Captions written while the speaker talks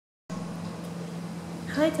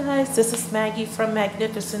Hi guys, this is Maggie from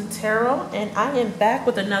Magnificent Tarot, and I am back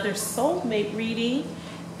with another soulmate reading.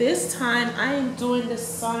 This time I am doing the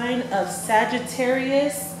sign of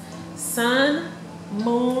Sagittarius, Sun,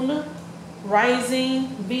 Moon, Rising,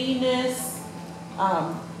 Venus,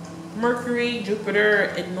 Mercury,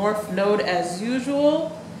 Jupiter, and North Node as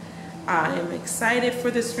usual. I am excited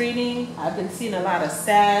for this reading. I've been seeing a lot of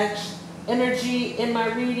Sag energy in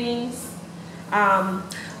my readings.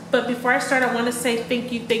 But before I start, I want to say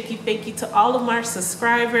thank you to all of my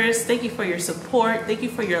subscribers. Thank you for your support. Thank you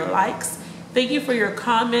for your likes. Thank you for your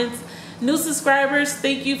comments. New subscribers,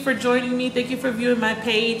 thank you for joining me. Thank you for viewing my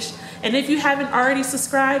page. And if you haven't already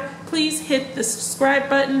subscribed, please hit the subscribe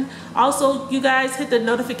button. Also, you guys hit the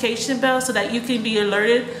notification bell so that you can be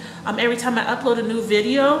alerted every time I upload a new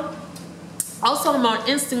video. Also, I'm on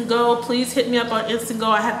Instant Go. Please hit me up on Instant Go.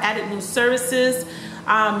 I have added new services.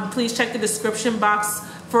 Please check the description box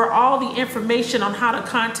for all the information on how to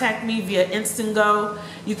contact me via Instant Go.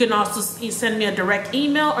 You can also send me a direct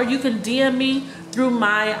email, or you can DM me through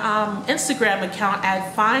my Instagram account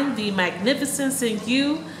at Find the Magnificence in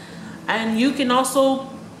You. And you can also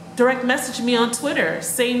direct message me on Twitter,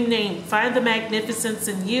 same name, Find the Magnificence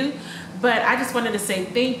in You. But I just wanted to say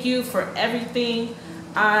thank you for everything.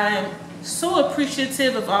 I'm so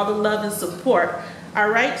appreciative of all the love and support. All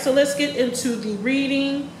right, so let's get into the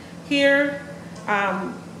reading here.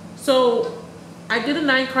 So I did a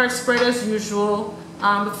 9-card spread as usual.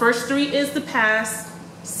 The first 3 is the past.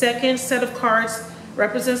 Second set of cards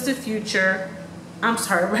represents the future.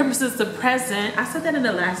 Represents the present. I said that in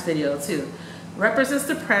the last video too. Represents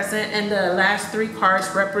the present, and the last 3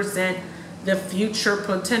 cards represent the future,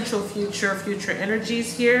 potential future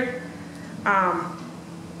energies here. At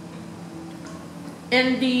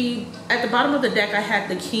the bottom of the deck, I had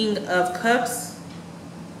the King of Cups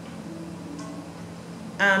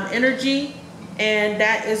energy, and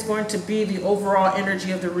that is going to be the overall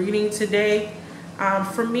energy of the reading today.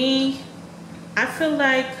 For me, I feel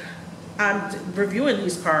like I'm reviewing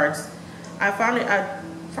these cards. I found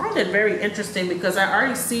it very interesting because I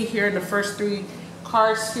already see here in the first 3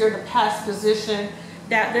 cards here in the past position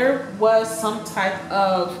that there was some type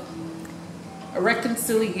of a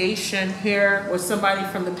reconciliation here with somebody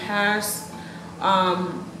from the past.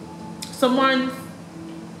 Someone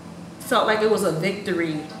felt like it was a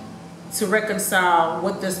victory to reconcile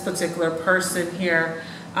with this particular person here.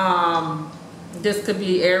 This could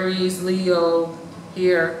be Aries, Leo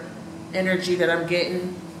here, energy that I'm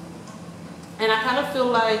getting. And I kind of feel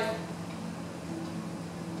like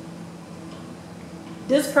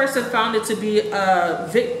this person found it to be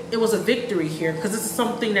it was a victory here, because this is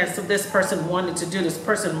something that this person wanted to do. This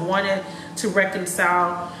person wanted to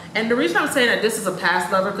reconcile. And the reason I'm saying that this is a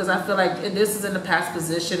past lover, because I feel like this is in the past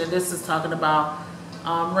position, and this is talking about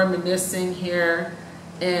reminiscing here.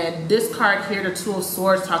 And this card here, the Two of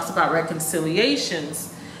Swords, talks about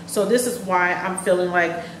reconciliations. So this is why I'm feeling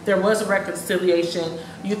like there was a reconciliation.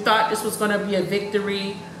 You thought this was going to be a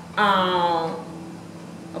victory,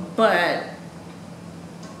 but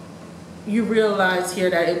you realize here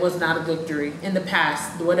that it was not a victory in the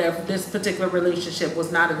past. Whatever, this particular relationship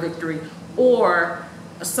was not a victory. Or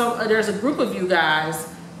there's a group of you guys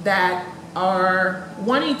that are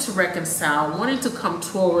wanting to reconcile, wanting to come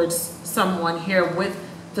towards someone here with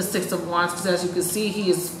the 6 of Wands, because as you can see,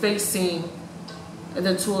 he is facing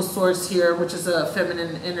the Two of Swords here, which is a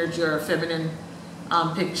feminine energy or a feminine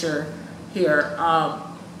picture here.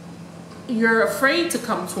 You're afraid to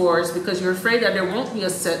come towards because you're afraid that there won't be a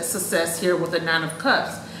success here with the 9 of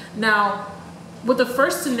Cups. Now, with the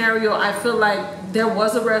first scenario, I feel like there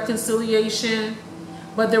was a reconciliation,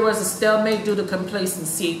 but there was a stalemate due to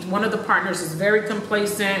complacency. One of the partners is very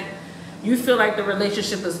complacent. You feel like the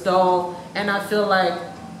relationship is dull, and I feel like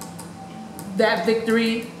that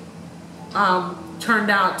victory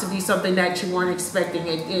turned out to be something that you weren't expecting.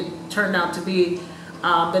 It turned out to be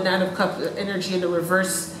the 9 of Cups energy in the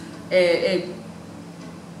reverse. It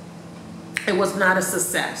was not a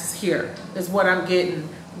success here, is what I'm getting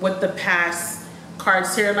with the past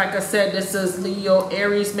cards here. Like I said, this is Leo,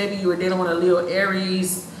 Aries. Maybe you were dealing with a Leo,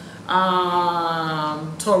 Aries,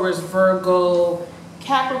 Taurus, Virgo,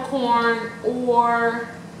 Capricorn, or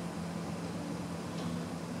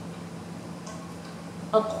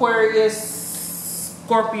Aquarius,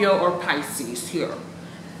 Scorpio, or Pisces here.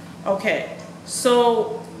 Okay,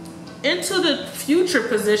 so into the future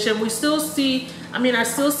position, we still see, I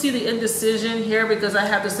still see the indecision here because I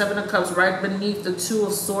have the 7 of Cups right beneath the 2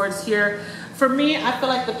 of Swords here. For me, I feel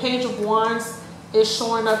like the Page of Wands is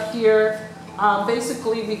showing up here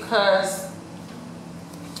basically because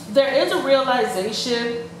there is a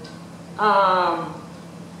realization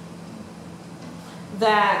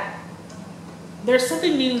that there's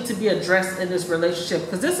something needing to be addressed in this relationship,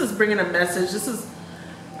 because this is bringing a message. This is,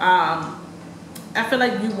 I feel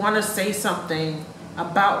like you want to say something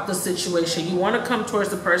about the situation. You want to come towards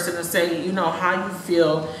the person and say, you know, how you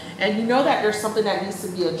feel, and you know that there's something that needs to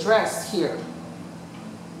be addressed here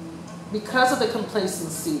because of the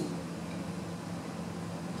complacency.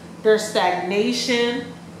 There's stagnation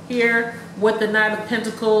here with the Nine of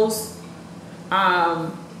Pentacles, but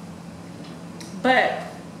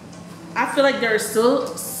I feel like there are still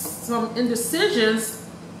some indecisions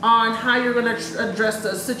on how you're going to address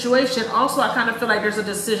the situation. Also, I kind of feel like there's a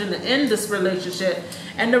decision to end this relationship.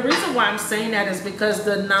 And the reason why I'm saying that is because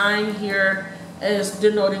the 9 here is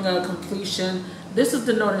denoting a completion. This is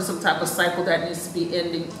denoting some type of cycle that needs to be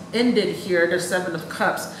ended here. There's 7 of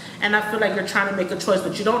Cups. And I feel like you're trying to make a choice,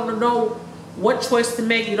 but you don't know what choice to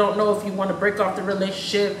make. You don't know if you want to break off the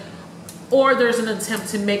relationship, or there's an attempt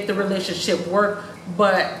to make the relationship work,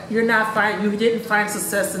 but you didn't find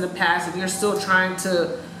success in the past, and you're still trying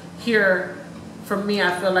to. Here, for me,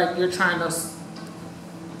 I feel like you're trying to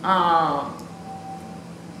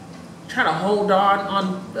hold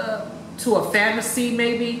on to a fantasy,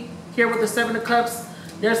 maybe. Here with the 7 of Cups,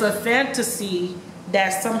 there's a fantasy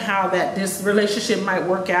that somehow that this relationship might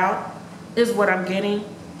work out, is what I'm getting.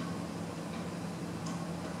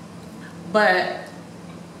 But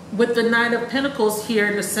with the 9 of Pentacles here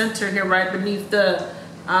in the center here, right beneath the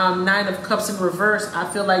 9 of Cups in reverse, I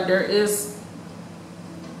feel like there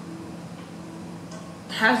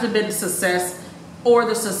hasn't been success, or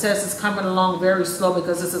the success is coming along very slow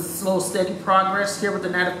because it's a slow, steady progress here with the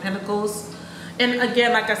 9 of Pentacles. And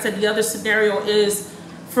again, like I said, the other scenario is,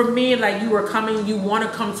 for me, like you want to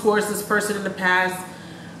come towards this person in the past.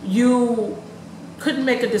 You couldn't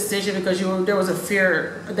make a decision because there was a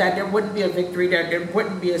fear that there wouldn't be a victory, that there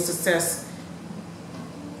wouldn't be a success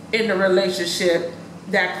in the relationship,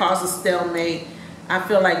 that caused a stalemate. I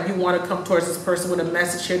feel like you want to come towards this person with a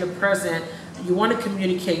message here in the present. You want to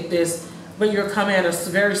communicate this, but you're coming at us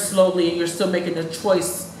very slowly, and you're still making a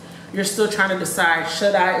choice. You're still trying to decide,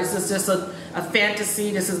 is this just a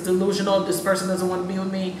fantasy? This is delusional. This person doesn't want to be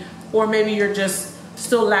with me. Or maybe you're just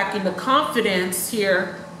still lacking the confidence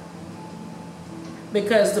here,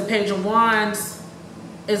 because the Page of Wands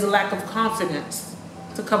is a lack of confidence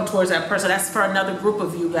to come towards that person. That's for another group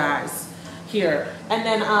of you guys here. And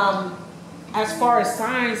then as far as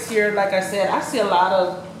signs here, like I said, I see a lot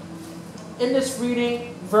of, in this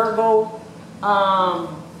reading, Virgo,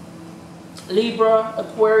 Libra,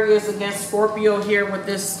 Aquarius against Scorpio here with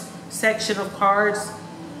this section of cards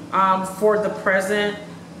for the present.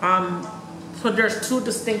 So there's 2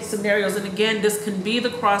 distinct scenarios. And again, this can be the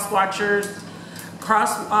cross-watchers.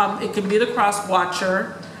 It can be the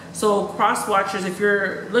cross-watcher. So cross-watchers, if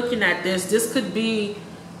you're looking at this could be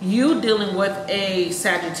you dealing with a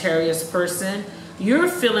Sagittarius person. You're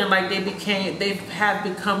feeling like they have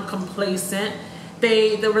become complacent.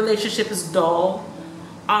 The relationship is dull.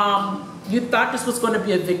 You thought this was going to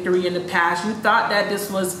be a victory in the past. You thought that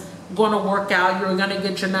this was going to work out. You were going to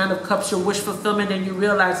get your 9 of Cups, your wish fulfillment, and you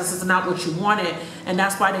realize this is not what you wanted. And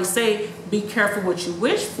that's why they say, be careful what you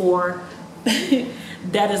wish for.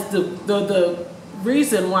 That is the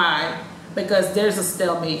reason why, because there's a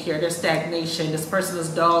stalemate here. There's stagnation. This person is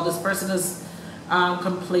dull. This person is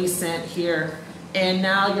complacent here. And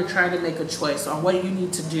now you're trying to make a choice on what you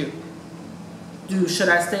need to do. Should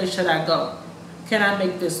I stay? Should I go? Can I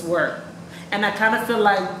make this work? And I kind of feel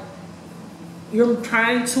like you're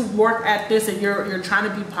trying to work at this, and you're trying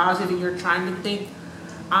to be positive, and you're trying to think,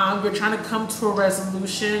 you're trying to come to a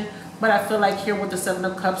resolution. But I feel like here with the 7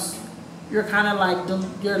 of Cups, you're kind of like,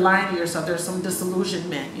 you're lying to yourself. There's some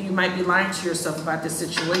disillusionment. You might be lying to yourself about this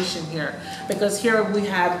situation here. Because here we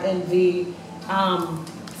have in the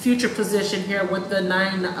future position here with the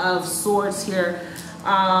 9 of Swords here.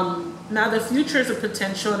 Now the future is a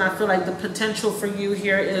potential, and I feel like the potential for you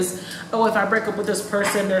here is, oh, if I break up with this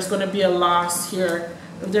person, there's going to be a loss here.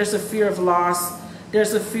 If there's a fear of loss,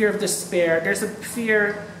 there's a fear of despair. There's a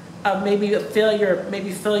fear of maybe a failure,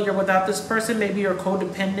 without this person. Maybe you're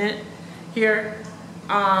codependent here.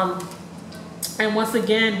 And once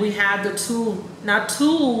again, we have the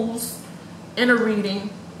tools in a reading.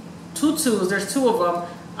 2 tools. There's 2 of them.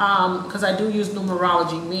 Because I do use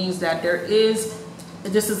numerology, means that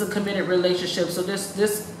this is a committed relationship. So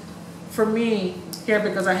this for me here,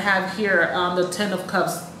 because I have here the 10 of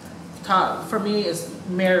Cups for me is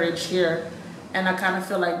marriage here. And I kind of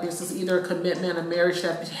feel like this is either a commitment, a marriage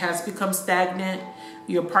that has become stagnant,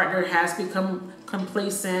 your partner has become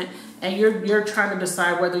complacent, and you're trying to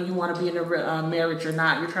decide whether you want to be in a marriage or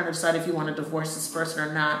not. You're trying to decide if you want to divorce this person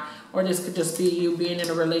or not. Or this could just be you being in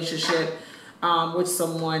a relationship with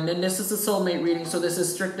someone. And this is a soulmate reading, so this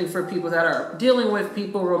is strictly for people that are dealing with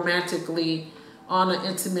people romantically on an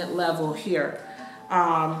intimate level here.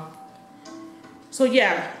 So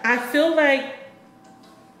yeah, I feel like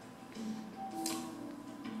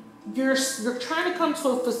you're trying to come to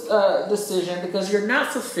a decision because you're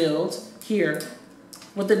not fulfilled here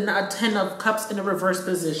with the 10 of Cups in a reverse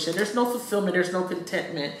position. There's no fulfillment. There's no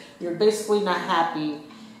contentment. You're basically not happy.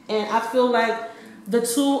 And I feel like the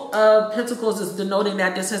 2 of Pentacles is denoting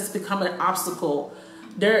that this has become an obstacle.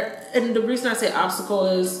 And the reason I say obstacle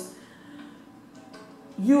is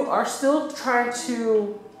you are still trying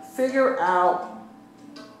to figure out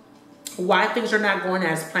why things are not going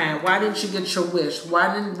as planned. Why didn't you get your wish?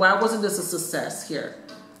 Why wasn't this a success here?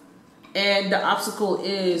 And the obstacle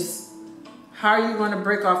is, how are you going to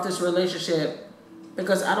break off this relationship?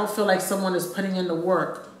 Because I don't feel like someone is putting in the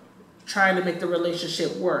work trying to make the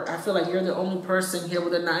relationship work. I feel like you're the only person here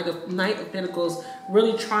with the Knight of Pentacles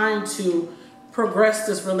really trying to progress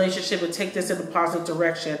this relationship and take this in a positive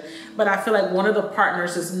direction. But I feel like one of the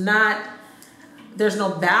partners is not, there's no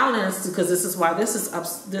balance, because this is why this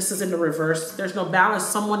is in the reverse. There's no balance.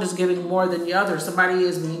 Someone is giving more than the other. Somebody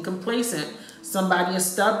is being complacent. Somebody is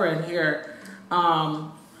stubborn here.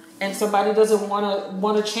 And somebody doesn't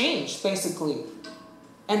want to change, basically.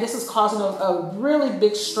 And this is causing a really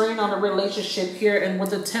big strain on the relationship here. And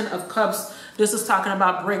with the 10 of Cups, this is talking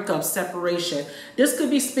about breakup, separation. This could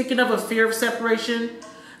be speaking of a fear of separation,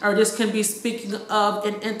 or this can be speaking of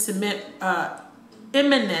an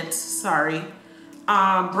imminent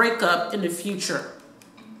breakup in the future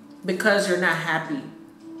because you're not happy,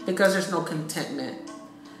 because there's no contentment.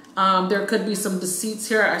 There could be some deceits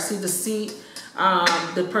here. I see deceit.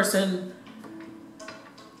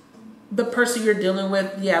 The person you're dealing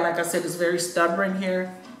with, yeah, like I said, is very stubborn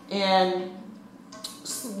here. And,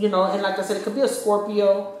 you know, and like I said, it could be a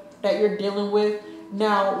Scorpio that you're dealing with.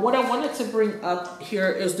 Now, what I wanted to bring up here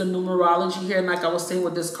is the numerology here. And like I was saying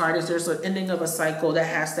with this card, is there's an ending of a cycle that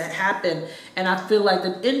has to happen. And I feel like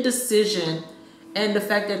the indecision and the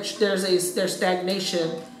fact that there's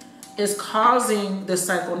stagnation is causing this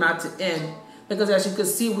cycle not to end. Because as you can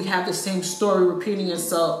see, we have the same story repeating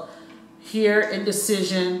itself here.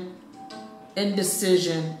 Indecision,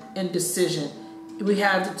 indecision, indecision. We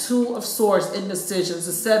have the 2 of Swords, indecisions,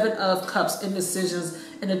 the 7 of Cups, indecisions,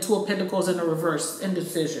 and the 2 of Pentacles in the reverse,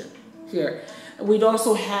 indecision here. We'd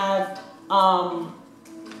also have, well,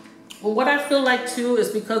 what I feel like too is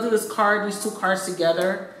because of this card, these 2 cards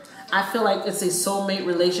together, I feel like it's a soulmate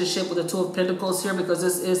relationship with the 2 of Pentacles here, because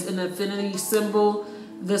this is an infinity symbol.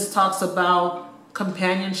 This talks about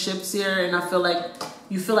companionships here, and I feel like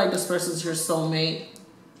you feel like this person's your soulmate,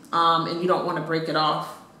 and you don't want to break it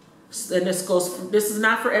off. And this is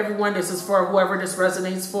not for everyone. This is for whoever this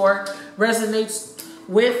resonates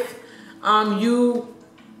with. You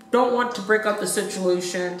don't want to break up the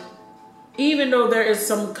situation, even though there is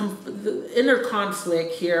some inner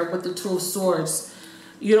conflict here with the 2 of Swords.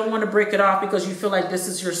 You don't want to break it off because you feel like this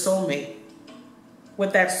is your soulmate.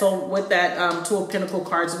 With that 2 of Pentacle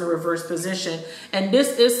cards in the reverse position. And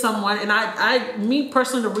this is someone, and me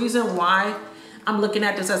personally, the reason why I'm looking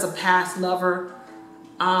at this as a past lover,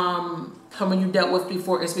 someone you dealt with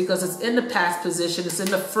before, is because it's in the past position. It's in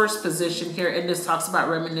the first position here, and this talks about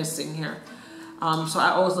reminiscing here. So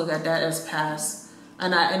I always look at that as past.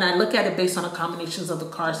 And I look at it based on the combinations of the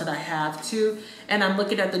cards that I have too. And I'm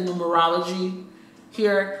looking at the numerology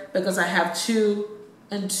here because I have 2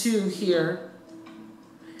 and 2 here.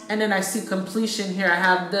 And then I see completion here. I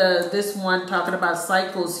have this one talking about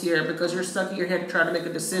cycles here because you're stuck in your head trying to make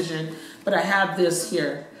a decision. But I have this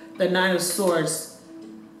here, the 9 of Swords.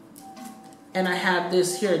 And I have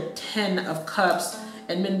this here, 10 of Cups.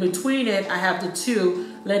 And in between it, I have the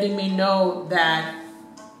 2 letting me know that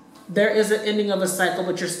there is an ending of a cycle,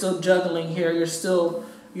 but you're still juggling here.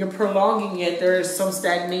 You're prolonging it. There is some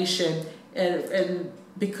stagnation. And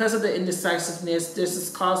because of the indecisiveness, this is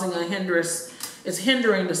causing a hindrance. It's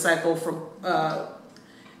hindering the cycle from,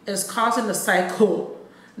 it's causing the cycle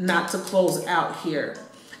not to close out here.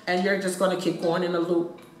 And you're just going to keep going in a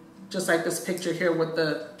loop, just like this picture here with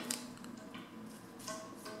the,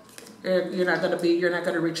 you're not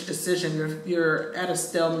going to reach a decision. You're at a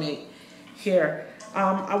stalemate here.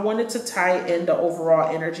 I wanted to tie in the overall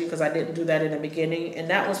energy because I didn't do that in the beginning, and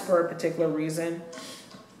that was for a particular reason.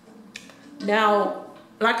 Now,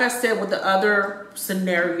 like I said with the other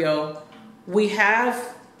scenario, we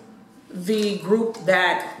have the group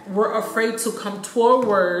that were afraid to come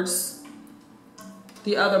towards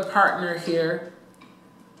the other partner here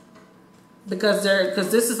because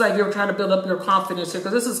this is like you're trying to build up your confidence here,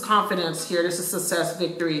 because this is confidence here. This is success,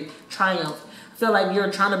 victory, triumph. feel like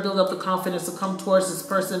you're trying to build up the confidence to come towards this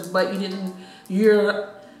person, but you're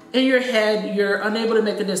in your head, you're unable to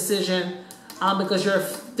make a decision because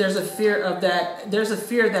there's a fear of that. There's a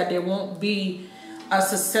fear that there won't be a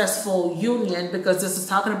successful union, because this is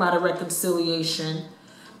talking about a reconciliation.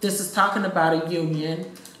 This is talking about a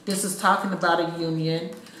union. This is talking about a union.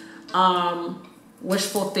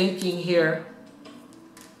 Wishful thinking here.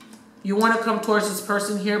 You want to come towards this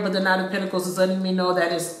person here, but the Knight of Pentacles is letting me know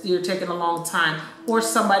that you're taking a long time, or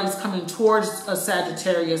somebody's coming towards a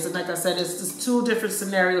Sagittarius. And like I said, it's just two different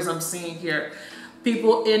scenarios I'm seeing here.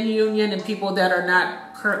 People in union and people that are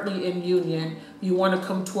not currently in union. You want to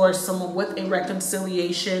come towards someone with a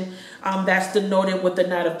reconciliation. That's denoted with the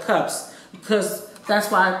Knight of Cups, because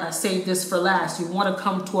that's why I saved this for last. You want to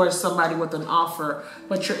come towards somebody with an offer,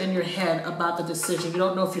 but you're in your head about the decision. You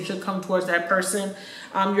don't know if you should come towards that person.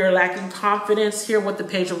 You're lacking confidence here with the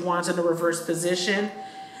Page of Wands in the reverse position.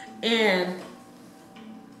 And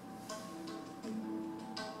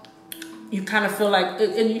you kind of feel like,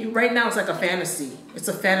 right now it's like a fantasy. It's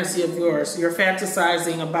a fantasy of yours. You're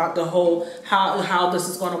fantasizing about the whole, how this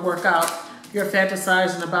is going to work out. You're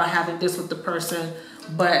fantasizing about having this with the person,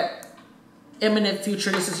 but imminent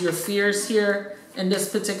future, this is your fears here in this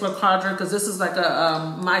particular quadrant, because this is like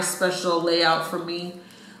a my special layout for me.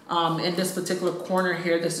 In this particular corner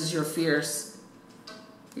here, this is your fears.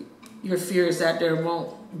 Your fears that there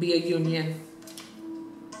won't be a union.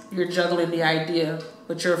 You're juggling the idea,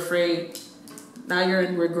 but you're afraid. Now you're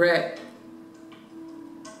in regret.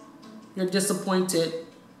 You're disappointed.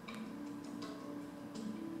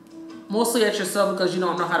 Mostly at yourself, because you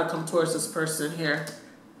don't know how to come towards this person here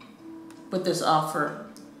with this offer.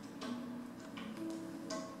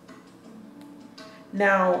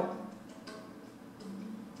 Now,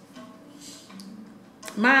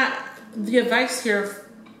 the advice here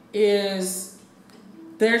is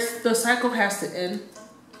the cycle has to end.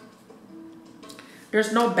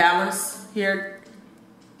 There's no balance here.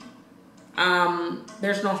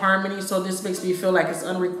 There's no harmony, so this makes me feel like it's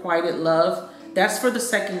unrequited love. That's for the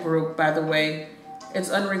second group, by the way. It's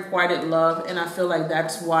unrequited love, and I feel like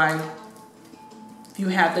that's why you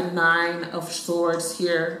have the Nine of Swords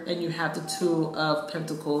here and you have the Two of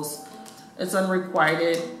Pentacles. It's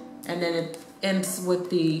unrequited, and then it ends with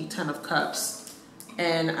the Ten of Cups.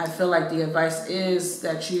 And I feel like the advice is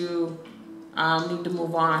that you need to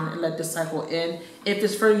move on and let this cycle end. If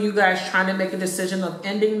it's for you guys trying to make a decision of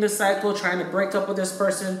ending the cycle, trying to break up with this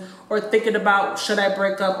person, or thinking about, should I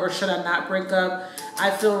break up or should I not break up? I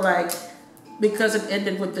feel like because it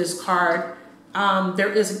ended with this card,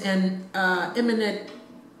 there is an imminent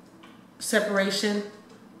separation,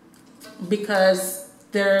 because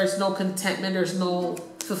there's no contentment, there's no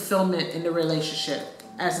fulfillment in the relationship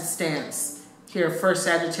as it stands here for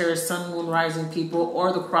Sagittarius, Sun, Moon, Rising people,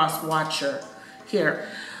 or the Cross Watcher here.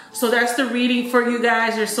 So that's the reading for you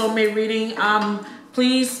guys, your soulmate reading.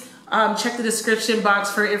 Please check the description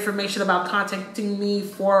box for information about contacting me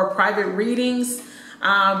for private readings.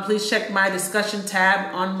 Please check my discussion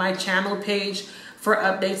tab on my channel page for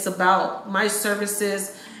updates about my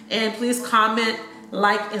services. And please comment,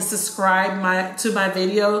 like, and subscribe to my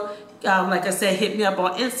video. Like I said, hit me up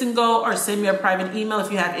on Instant Go or send me a private email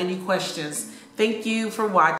if you have any questions. Thank you for watching.